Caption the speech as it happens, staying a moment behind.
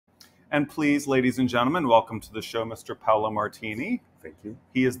And please, ladies and gentlemen, welcome to the show, Mr. Paolo Martini. Thank you.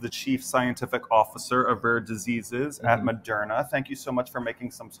 He is the Chief Scientific Officer of Rare Diseases at Moderna. Thank you so much for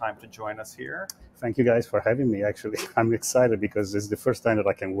making some time to join us here. Thank you guys for having me. Actually, I'm excited because it's the first time that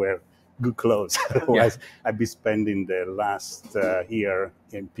I can wear good clothes. Otherwise, I'd be spending the last year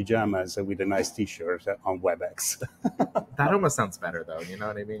in pajamas with a nice T-shirt on WebEx. That almost sounds better, though. You know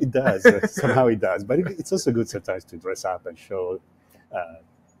what I mean? It does. Somehow it does. But it's also good sometimes to dress up and show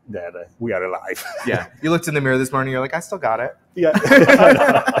that we are alive. Yeah. You looked in the mirror this morning, you're like, I still got it. Yeah.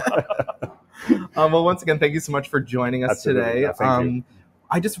 Well, once again, thank you so much for joining us today. Thank you.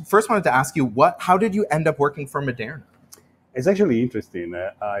 I just first wanted to ask you, how did you end up working for Moderna? It's actually interesting.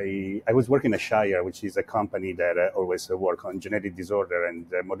 I was working at Shire, which is a company that always work on genetic disorder, and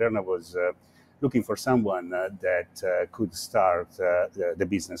Moderna was looking for someone that could start the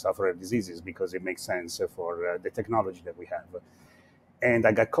business of rare diseases because it makes sense for the technology that we have. And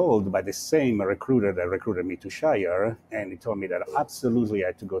I got called by the same recruiter that recruited me to Shire, and he told me that absolutely I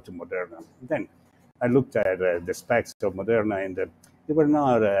had to go to Moderna. Then I looked at the specs of Moderna, and they were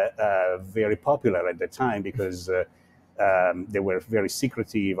not very popular at the time because they were very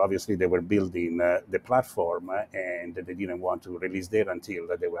secretive. Obviously, they were building the platform, and they didn't want to release data until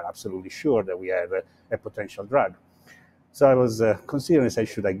they were absolutely sure that we had a potential drug. So I was considering, say,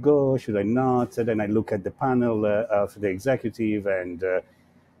 should I go, should I not? And then I look at the panel of the executive, and the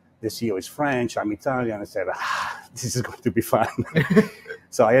CEO is French, I'm Italian. I said, this is going to be fun.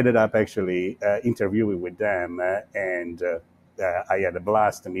 So I ended up actually interviewing with them, and I had a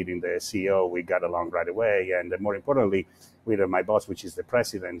blast meeting the CEO. We got along right away. And more importantly, with my boss, which is the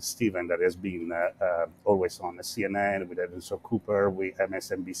president, Stephen, that has been always on the CNN, with Edison Cooper, with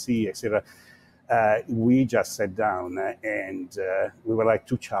MSNBC, etc. We just sat down and we were like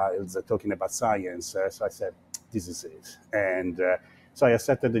two childs talking about science. So I said, this is it. And so I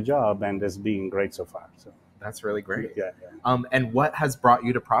accepted the job, and it's been great so far. So that's really great. Yeah. And what has brought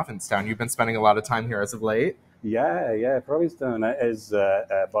you to Provincetown? You've been spending a lot of time here as of late. Yeah. Provincetown, as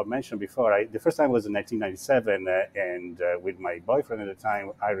Bob mentioned before, the first time was in 1997, and with my boyfriend at the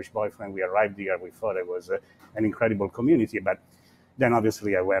time, Irish boyfriend, we arrived here. We thought it was an incredible community, but then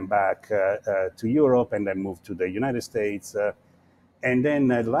obviously I went back to Europe and then moved to the United States. And then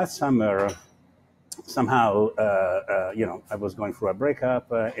last summer, somehow, I was going through a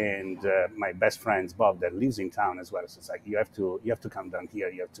breakup, and my best friend, Bob, that lives in town as well, so it's like, you have to come down here,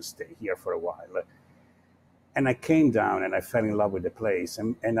 you have to stay here for a while. And I came down and I fell in love with the place.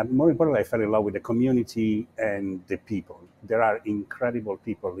 And more importantly, I fell in love with the community and the people. There are incredible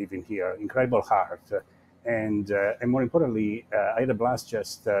people living here, incredible heart. And more importantly, I had a blast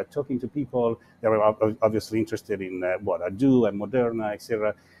just talking to people that were obviously interested in what I do at Moderna,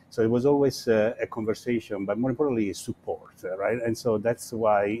 etc. So it was always a conversation, but more importantly, support, right? And so that's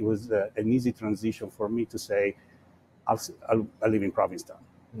why it was an easy transition for me to say, I'll live in Provincetown.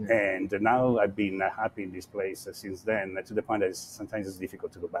 And now I've been happy in this place since then, to the point that sometimes it's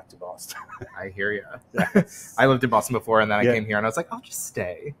difficult to go back to Boston. I hear you. I lived in Boston before, and then I came here, and I was like, I'll just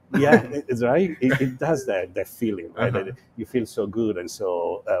stay. Yeah, it's right. It does that feeling, right? That you feel so good and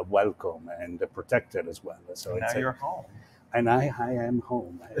so welcome and protected as well. So now you're home. And I am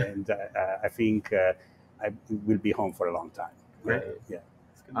home, and I think I will be home for a long time. Great. Yeah.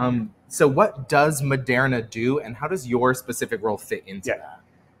 So what does Moderna do, and how does your specific role fit into that?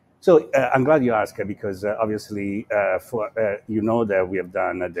 So I'm glad you asked, because obviously, you know that we have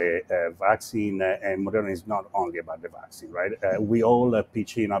done the vaccine, and Moderna is not only about the vaccine, right? We all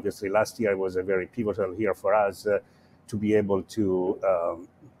pitch in. Obviously, last year was a very pivotal year for us to be able to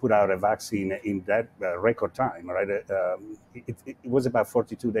put out a vaccine in that record time, right? It was about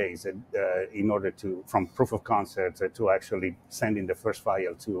 42 days in order from proof of concept to actually sending the first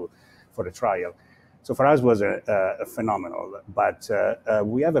vial for the trial. So for us, it was phenomenal. But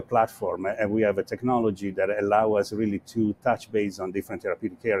we have a platform and we have a technology that allow us really to touch base on different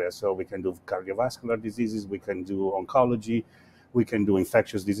therapeutic areas. So we can do cardiovascular diseases, we can do oncology, we can do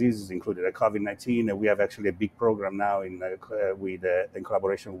infectious diseases, including the COVID-19. And we have actually a big program now in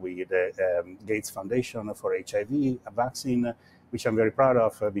collaboration with the Gates Foundation for HIV, a vaccine, which I'm very proud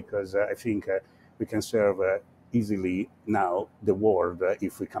of because I think we can serve easily now the world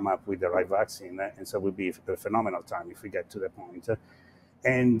if we come up with the right vaccine, and so it will be a phenomenal time if we get to that point.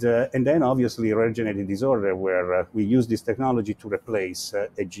 And then obviously rare genetic disorder, where we use this technology to replace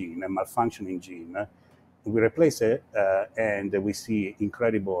a gene, a malfunctioning gene. We replace it, and we see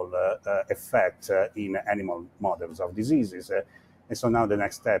incredible effect in animal models of diseases. And so now the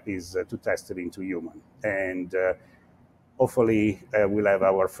next step is to test it into human. And Hopefully, we'll have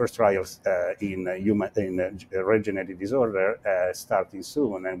our first trials in rare genetic disorder starting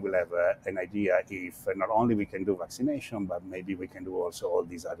soon, and we'll have an idea if not only we can do vaccination, but maybe we can do also all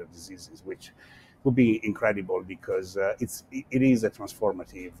these other diseases, which would be incredible because it is a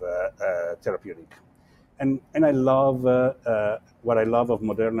transformative therapeutic. And I love what I love of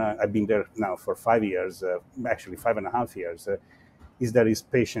Moderna. I've been there now for 5 years, actually 5.5 years. Is that it's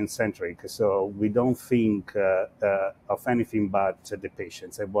patient-centric. So we don't think of anything but the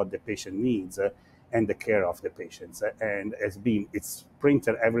patients and what the patient needs and the care of the patients. And it's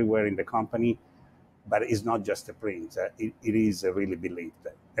printed everywhere in the company, but it's not just a print. It is really believed.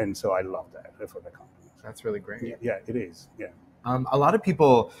 And so I love that for the company. That's really great. Yeah, it is. Yeah. A lot of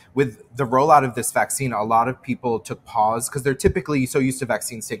people, with the rollout of this vaccine, a lot of people took pause because they're typically so used to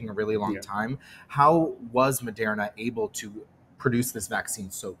vaccines taking a really long time. How was Moderna able to produce this vaccine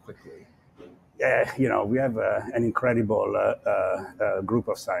so quickly? Yeah, we have an incredible group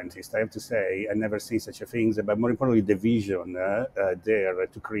of scientists. I have to say, I've never seen such a thing, but more importantly, the vision there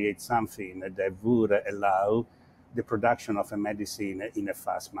to create something that would allow the production of a medicine in a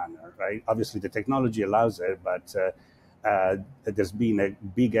fast manner, right? Obviously, the technology allows it, but there's been a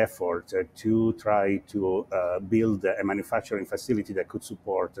big effort to try to build a manufacturing facility that could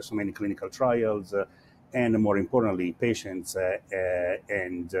support so many clinical trials and more importantly, patients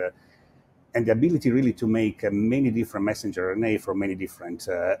and the ability really to make many different messenger RNA for many different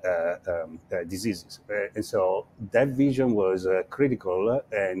diseases. And so that vision was critical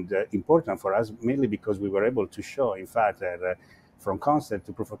and important for us, mainly because we were able to show, in fact, that from concept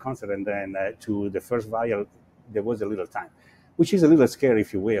to proof of concept and then to the first vial, there was a little time, which is a little scary,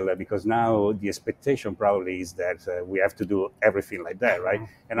 if you will, because now the expectation probably is that we have to do everything like that, right?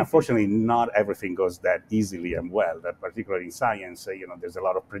 And unfortunately, not everything goes that easily and well, particularly in science. There's a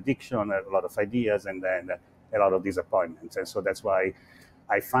lot of prediction, a lot of ideas, and then a lot of disappointments. And so that's why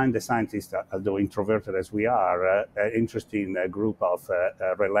I find the scientists, although introverted as we are, an interesting group of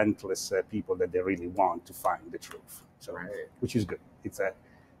relentless people that they really want to find the truth. So, which is good.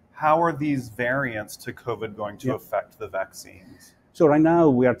 How are these variants to COVID going to affect the vaccines? So right now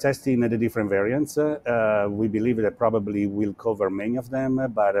we are testing the different variants. We believe that probably will cover many of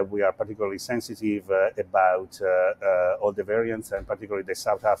them, but we are particularly sensitive about all the variants, and particularly the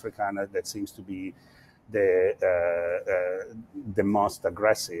South African that seems to be the most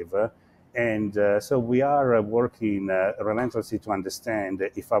aggressive. And so we are working relentlessly to understand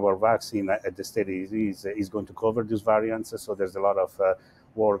if our vaccine at the state it is going to cover these variants. So there's a lot of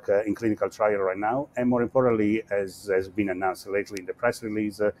work in clinical trial right now. And more importantly, as has been announced lately in the press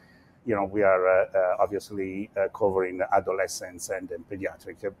release, we are obviously covering adolescents and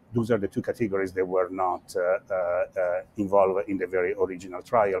pediatric. Those are the two categories that were not involved in the very original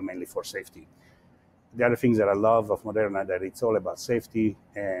trial, mainly for safety. The other things that I love of Moderna that it's all about safety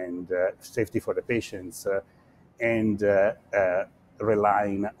and safety for the patients and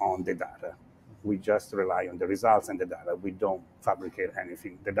relying on the data. We just rely on the results and the data. We don't fabricate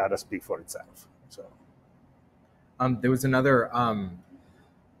anything. The data speak for itself. So, there was another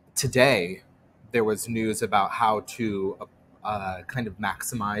today. There was news about how to kind of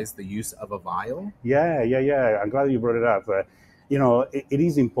maximize the use of a vial. Yeah. I'm glad you brought it up. It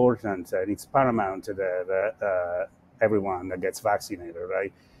is important and it's paramount that everyone gets vaccinated,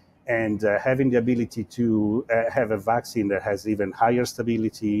 right? And having the ability to have a vaccine that has even higher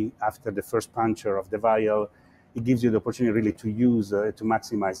stability after the first puncture of the vial, it gives you the opportunity really to use, to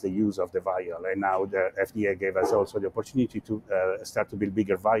maximize the use of the vial. And now the FDA gave us also the opportunity to start to build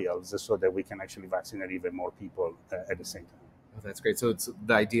bigger vials so that we can actually vaccinate even more people at the same time. Oh, that's great. So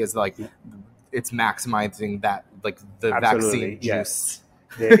the idea is it's maximizing that, like the Absolutely, vaccine juice.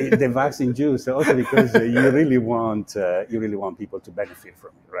 The vaccine juice, also because you really want people to benefit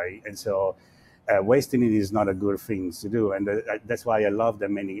from it, right? And so wasting it is not a good thing to do, and that's why I love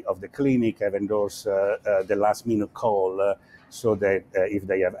that many of the clinic have endorsed the last minute call, so that if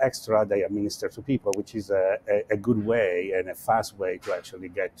they have extra, they administer to people, which is a good way and a fast way to actually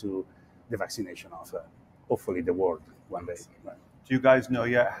get to the vaccination of hopefully the world one day. Right? Do you guys know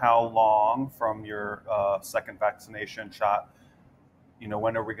yet how long from your second vaccination shot?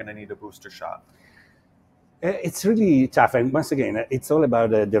 When are we going to need a booster shot? It's really tough. And once again, it's all about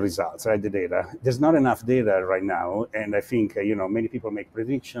the results, right? The data. There's not enough data right now. And I think, many people make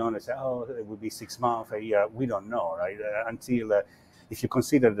predictions. They say, it would be 6 months, a year. We don't know, right? Until, if you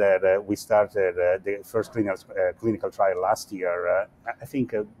consider that we started the first clinical trial last year, I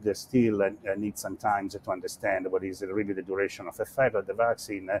think there still needs some time to understand what is really the duration of effect of the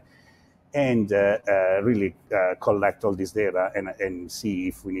vaccine. and really collect all this data and see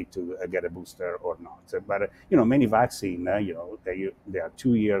if we need to get a booster or not. But many vaccine, they are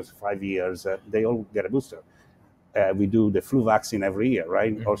 2 years, 5 years, they all get a booster. We do the flu vaccine every year,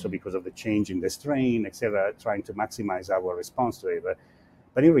 right? Mm-hmm. Also because of the change in the strain, etc., trying to maximize our response to it.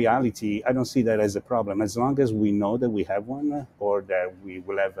 But in reality, I don't see that as a problem. As long as we know that we have one, or that we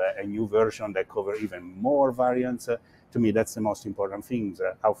will have a new version that covers even more variants, to me, that's the most important thing.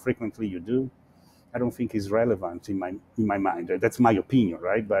 How frequently you do, I don't think is relevant in my mind. That's my opinion,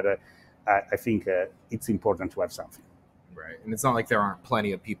 right? But I think it's important to have something. Right, and it's not like there aren't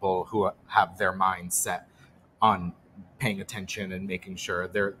plenty of people who have their minds set on paying attention and making sure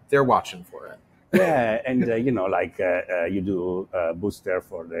they're watching for it. Yeah, and you do booster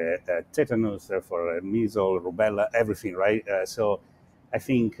for the tetanus, for measles, rubella, everything, right? So I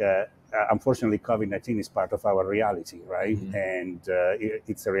think, unfortunately, COVID-19 is part of our reality, right? Mm-hmm. And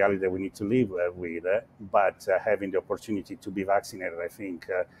it's a reality that we need to live with. But having the opportunity to be vaccinated, I think,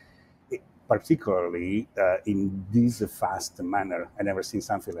 particularly in this fast manner, I never seen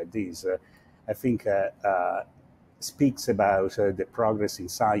something like this. I think speaks about the progress in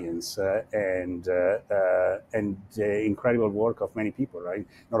science and the incredible work of many people, right?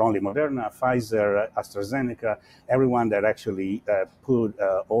 Not only Moderna, Pfizer, AstraZeneca, everyone that actually put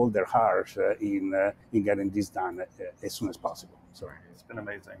all their heart in getting this done as soon as possible. So it's been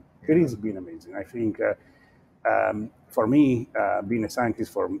amazing. It has been amazing. I think for me, being a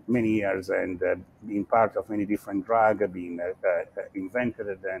scientist for many years and being part of many different drugs being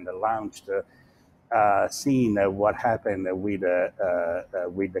invented and launched, seeing what happened with the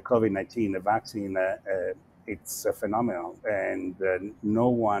COVID-19 vaccine, it's phenomenal. And no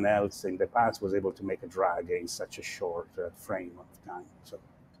one else in the past was able to make a drug in such a short frame of time. So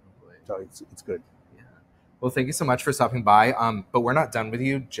it's good. Yeah. Well, thank you so much for stopping by. But we're not done with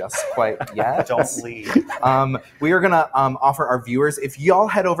you just quite yet. Don't leave. We are going to offer our viewers, if y'all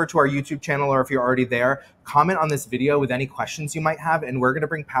head over to our YouTube channel or if you're already there, comment on this video with any questions you might have. And we're going to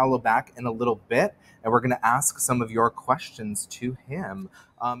bring Paolo back in a little bit. And we're going to ask some of your questions to him.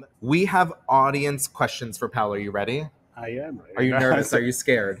 We have audience questions for Paolo. Are you ready? I am ready. Are you nervous? Are you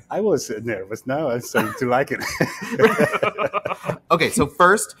scared? I was nervous. Now I'm starting to like it. Okay, so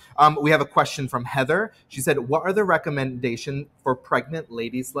first, we have a question from Heather. She said, what are the recommendations for pregnant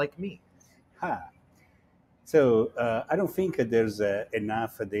ladies like me? So I don't think there's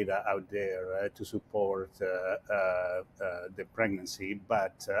enough data out there to support the pregnancy,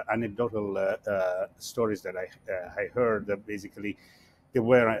 but anecdotal stories that I heard, basically, there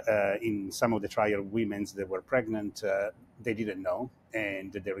were in some of the trial women that were pregnant, they didn't know,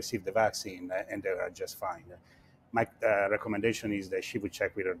 and they received the vaccine, and they are just fine. My recommendation is that she would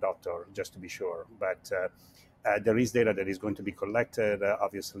check with her doctor just to be sure, but there is data that is going to be collected,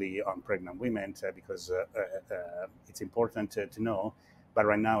 obviously, on pregnant women because it's important to know. But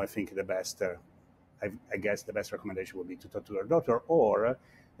right now, I think the best, I guess the best recommendation would be to talk to her doctor, or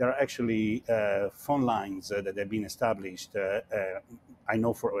there are actually phone lines that have been established. I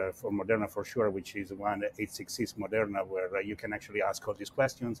know for Moderna for sure, which is 1-866 Moderna, where you can actually ask all these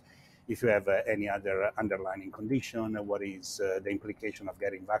questions. If you have any other underlying condition, what is the implication of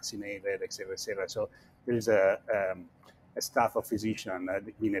getting vaccinated, et cetera, et cetera. So there is a staff of physicians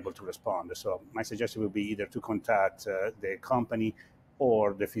being able to respond. So my suggestion would be either to contact the company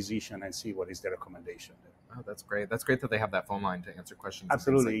or the physician and see what is the recommendation. Oh, that's great. That's great that they have that phone line to answer questions.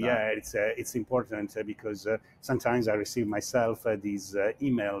 Absolutely, like yeah. It's important because sometimes I receive myself these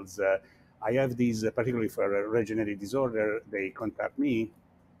emails. I have these, particularly for a rare genetic disorder, they contact me.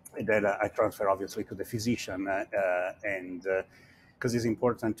 That I transfer obviously to the physician, and because it's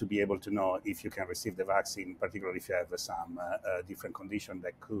important to be able to know if you can receive the vaccine, particularly if you have some different condition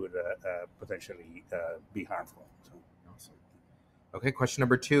that could potentially be harmful. So. Awesome. Okay, question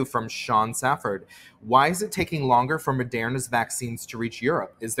number 2 from Sean Safford. Why is it taking longer for Moderna's vaccines to reach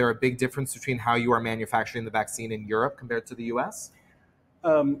Europe? Is there a big difference between how you are manufacturing the vaccine in Europe compared to the US?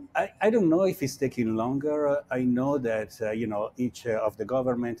 I don't know if it's taking longer. I know that each of the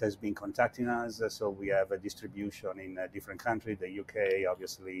government has been contacting us, so we have a distribution in different countries. The UK,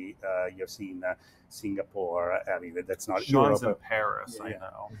 obviously, you've seen Singapore. I mean, that's not Sean's Europe. in Paris, I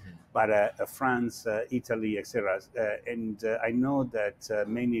know. Mm-hmm. But France, Italy, etc. And I know that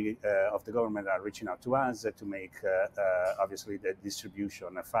many of the government are reaching out to us to make, obviously, the distribution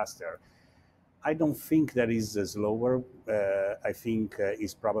faster. I don't think that is slower. I think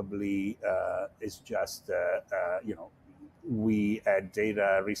it's probably it's just we had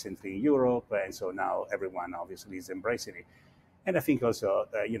data recently in Europe, and so now everyone obviously is embracing it. And I think also,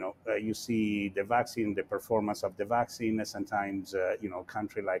 you see the vaccine, the performance of the vaccine. Sometimes,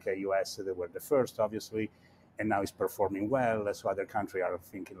 country like the US, they were the first, obviously, and now it's performing well. So other countries are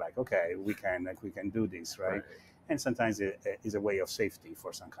thinking like, okay, we can do this, right? And sometimes it is a way of safety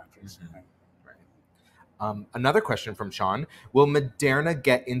for some countries. Mm-hmm. Right? Another question from Sean. Will Moderna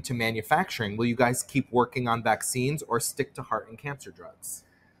get into manufacturing? Will you guys keep working on vaccines or stick to heart and cancer drugs?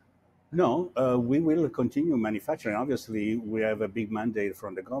 No, we will continue manufacturing. Obviously, we have a big mandate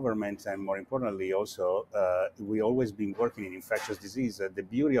from the government, and more importantly, also, we always been working in infectious disease. The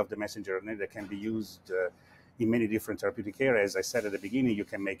beauty of the messenger RNA that can be used in many different therapeutic areas. As I said at the beginning, you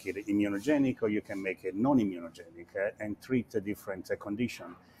can make it immunogenic or you can make it non-immunogenic and treat a different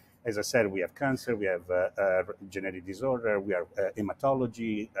condition. As I said, we have cancer, we have genetic disorder, we have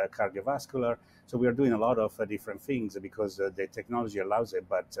hematology, cardiovascular. So we are doing a lot of different things because the technology allows it.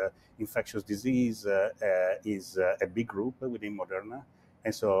 But infectious disease is a big group within Moderna.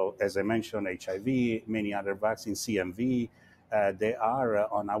 And so, as I mentioned, HIV, many other vaccines, CMV, they are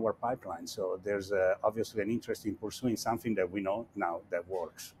on our pipeline. So there's obviously an interest in pursuing something that we know now that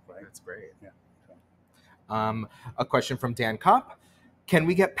works. Right? That's great. Yeah. So. A question from Dan Kopp. Can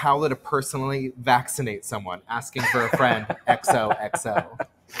we get Paolo to personally vaccinate someone? Asking for a friend. XOXO.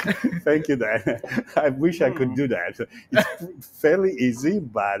 Thank you, Dan. I wish I could do that. It's fairly easy,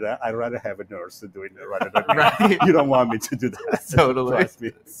 but I'd rather have a nurse doing it rather than me. Right. You don't want me to do that. Totally. Trust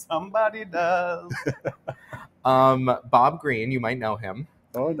me. Somebody does. Bob Green, you might know him.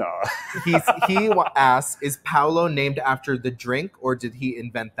 Oh, no. He asks, is Paolo named after the drink or did he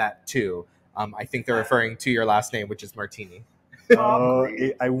invent that too? I think they're referring to your last name, which is Martini.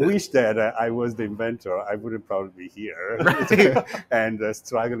 I wish that I was the inventor. I wouldn't probably be here. Right. And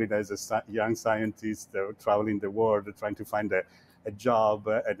struggling as a young scientist, traveling the world, trying to find a job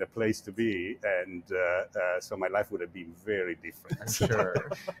and a place to be. And so my life would have been very different. I'm sure.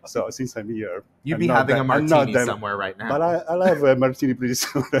 So since I'm here, You'd be having a martini somewhere right now. But I'll have a martini pretty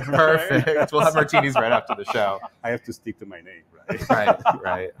soon. Perfect. We'll have martinis right after the show. I have to stick to my name, right?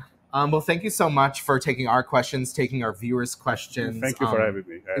 Right. Well, thank you so much for taking our questions, taking our viewers' questions. Thank you for having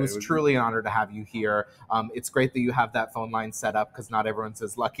me. It was truly an honor to have you here. It's great that you have that phone line set up because not everyone's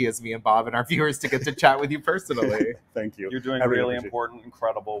as lucky as me and Bob and our viewers to get to chat with you personally. Thank you. You're doing really important,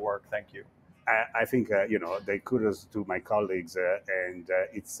 incredible work. Thank you. I think the kudos to my colleagues, and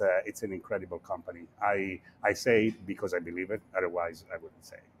it's an incredible company. I say it because I believe it. Otherwise, I wouldn't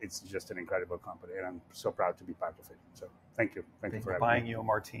say it. It's just an incredible company, and I'm so proud to be part of it. So thank you for having me. Buying you a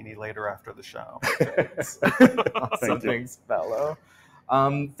martini later after the show. Awesome. Thanks, Paolo.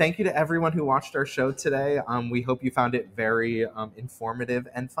 Thank you to everyone who watched our show today. We hope you found it very informative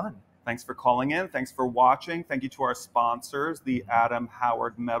and fun. Thanks for calling in. Thanks for watching. Thank you to our sponsors, the Adam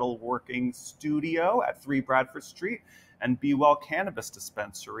Howard Metalworking Studio at 3 Bradford Street and Be Well Cannabis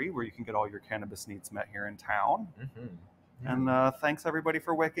Dispensary, where you can get all your cannabis needs met here in town. Mm-hmm. And thanks, everybody,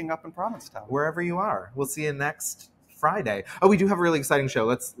 for waking up in Provincetown. Wherever you are. We'll see you next Friday. Oh, we do have a really exciting show.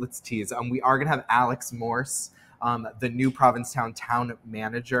 Let's tease. We are going to have Alex Morse, the new Provincetown town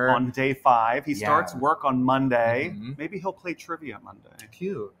manager. On day 5. He starts work on Monday. Mm-hmm. Maybe he'll play trivia Monday.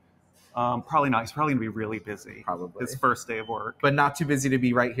 Cute. Probably not. He's probably going to be really busy. Probably. His first day of work. But not too busy to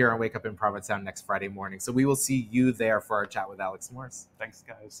be right here on Wake Up in Provincetown next Friday morning. So we will see you there for our chat with Alex Morse. Thanks,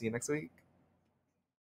 guys. See you next week.